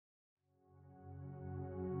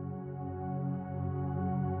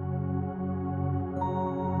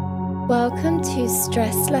Welcome to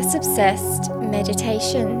Stress Less Obsessed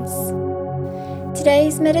Meditations.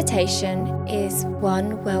 Today's meditation is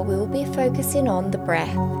one where we'll be focusing on the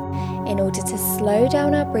breath in order to slow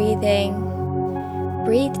down our breathing,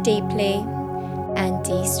 breathe deeply, and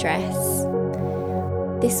de-stress.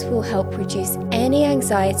 This will help reduce any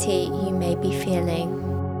anxiety you may be feeling.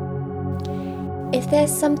 If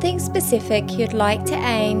there's something specific you'd like to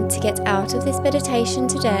aim to get out of this meditation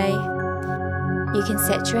today, you can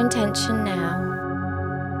set your intention now.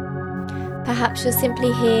 Perhaps you're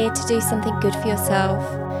simply here to do something good for yourself,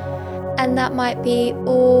 and that might be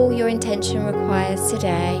all your intention requires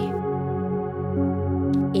today.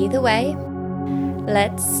 Either way,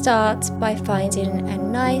 let's start by finding a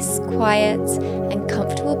nice, quiet, and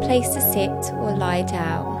comfortable place to sit or lie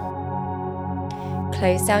down.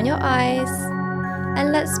 Close down your eyes,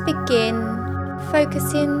 and let's begin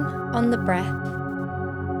focusing on the breath.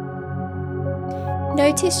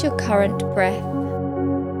 Notice your current breath,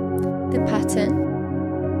 the pattern,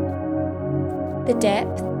 the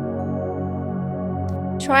depth.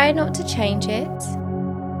 Try not to change it.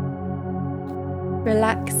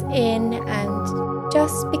 Relax in and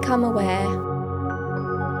just become aware.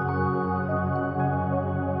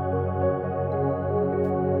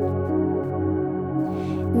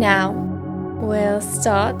 Now, we'll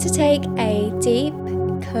start to take a deep,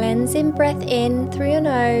 cleansing breath in through your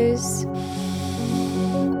nose.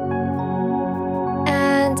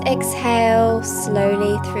 And exhale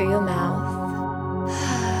slowly through your mouth.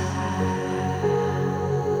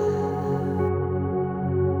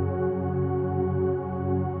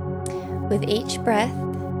 With each breath,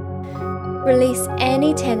 release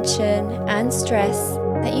any tension and stress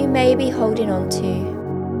that you may be holding on to.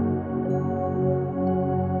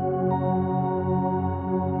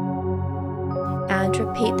 And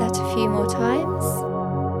repeat that a few more times.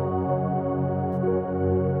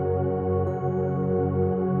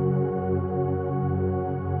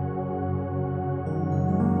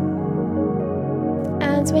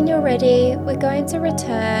 And when you're ready, we're going to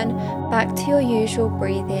return back to your usual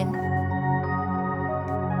breathing.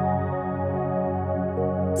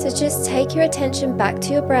 So just take your attention back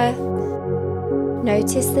to your breath.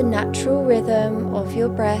 Notice the natural rhythm of your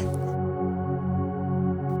breath.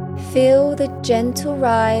 Feel the gentle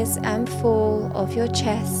rise and fall of your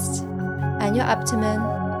chest and your abdomen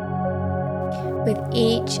with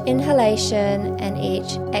each inhalation and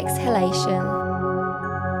each exhalation.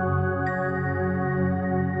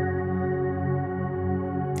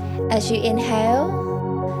 As you inhale,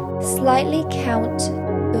 slightly count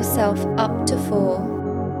yourself up to 4.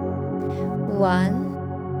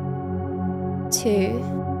 1, 2,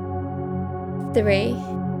 3,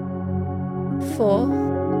 4.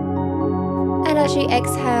 And as you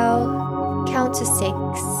exhale, count to 6,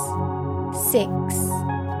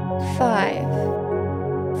 5,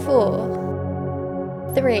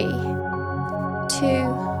 4, 3, 2,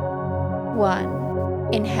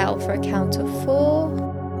 1. Inhale for a count of 4,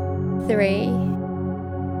 3,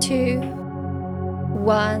 2,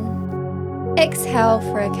 1. Exhale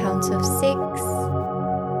for a count of 6,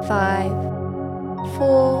 5,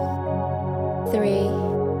 4, 3,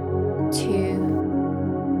 2,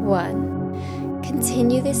 1.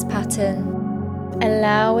 Continue this pattern,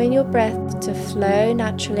 allowing your breath to flow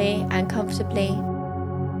naturally and comfortably.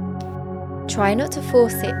 Try not to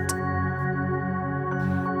force it.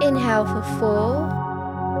 Inhale for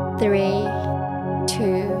 4, 3,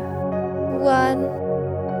 2, 1.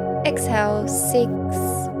 Exhale 6,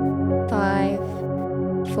 5,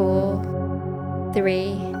 4,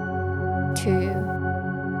 3, 2,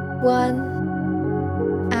 1.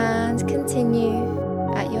 And continue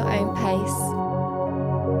at your own pace.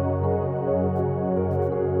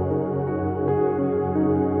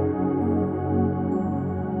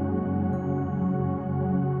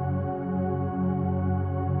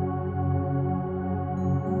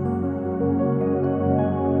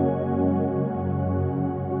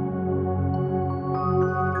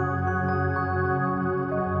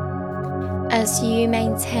 As you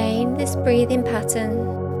maintain this breathing pattern,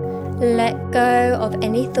 let go of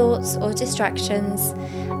any thoughts or distractions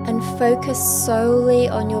and focus solely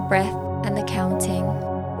on your breath and the counting.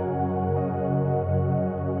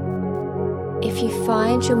 If you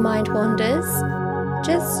find your mind wanders,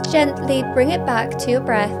 just gently bring it back to your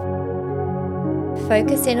breath.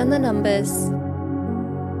 Focus in on the numbers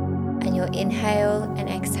and your inhale and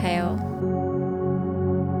exhale.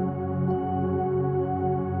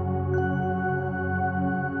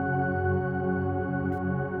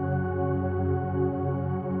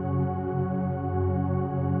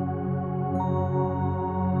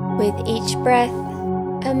 With each breath,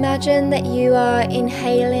 Imagine that you are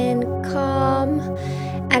inhaling calm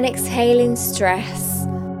and exhaling stress,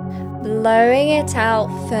 blowing it out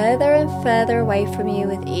further and further away from you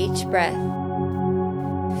with each breath.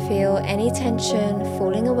 Feel any tension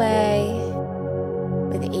falling away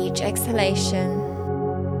with each exhalation.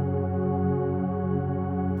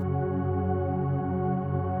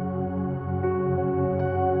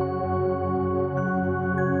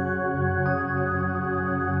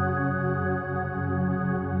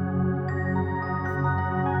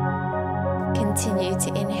 Continue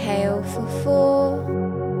to inhale for 4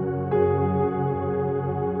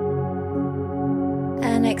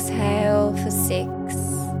 and exhale for 6.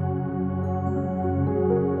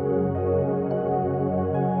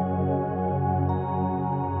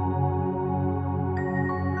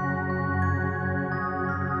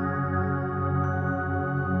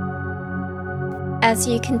 As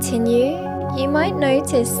you continue, you might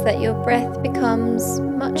notice that your breath becomes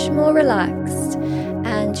much more relaxed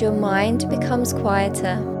and your mind becomes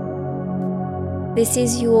quieter. This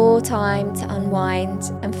is your time to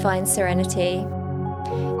unwind and find serenity.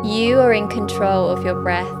 You are in control of your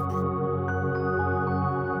breath.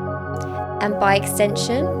 And by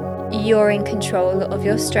extension, you're in control of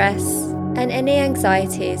your stress and any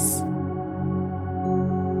anxieties.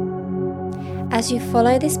 As you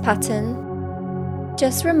follow this pattern,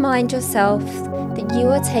 just remind yourself that you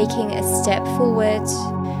are taking a step forward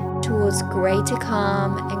towards greater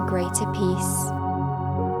calm and greater peace.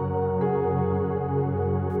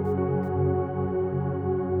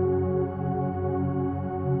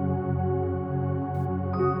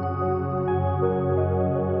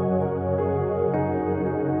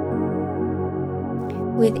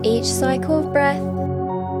 With each cycle of breath,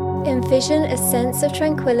 envision a sense of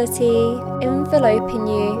tranquility enveloping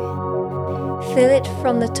you. Feel it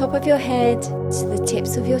from the top of your head to the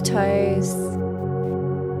tips of your toes.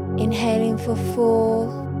 Inhaling for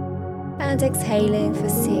 4 and exhaling for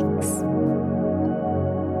 6.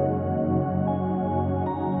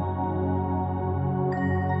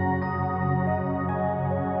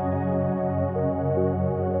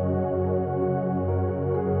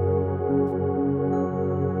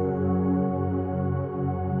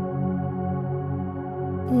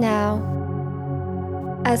 Now,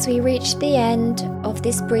 as we reach the end of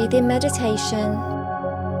this breathing meditation,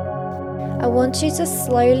 I want you to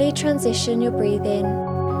slowly transition your breathing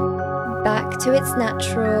back to its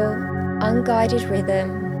natural, unguided rhythm.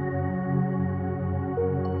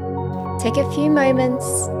 Take a few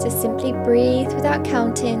moments to simply breathe without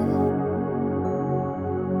counting.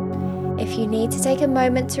 If you need to take a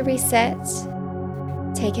moment to reset,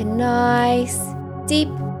 take a nice, deep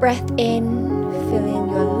breath in, filling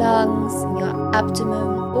your lungs and your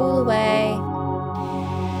abdomen all the way,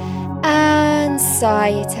 and sigh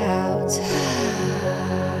it out.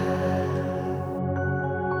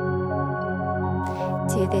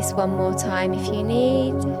 Do this one more time if you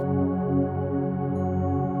need.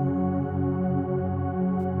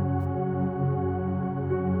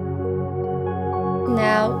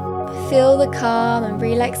 Now, feel the calm and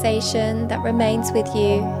relaxation that remains with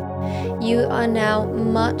you. You are now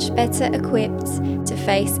much better equipped to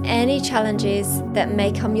face any challenges that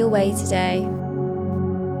may come your way today.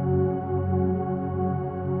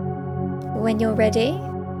 When you're ready,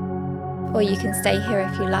 or you can stay here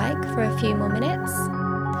if you like for a few more minutes,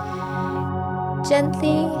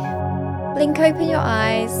 gently blink open your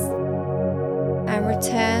eyes and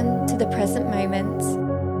return to the present moment.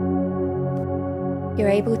 You're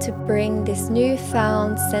able to bring this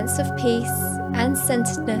newfound sense of peace and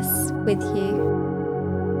centeredness with you.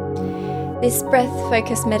 This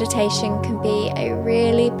breath-focused meditation can be a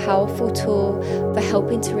really powerful tool for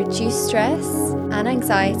helping to reduce stress and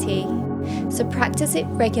anxiety. So practice it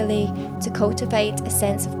regularly to cultivate a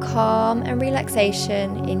sense of calm and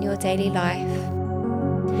relaxation in your daily life.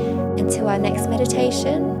 Until our next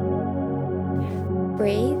meditation,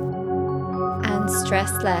 breathe and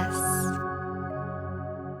stress less.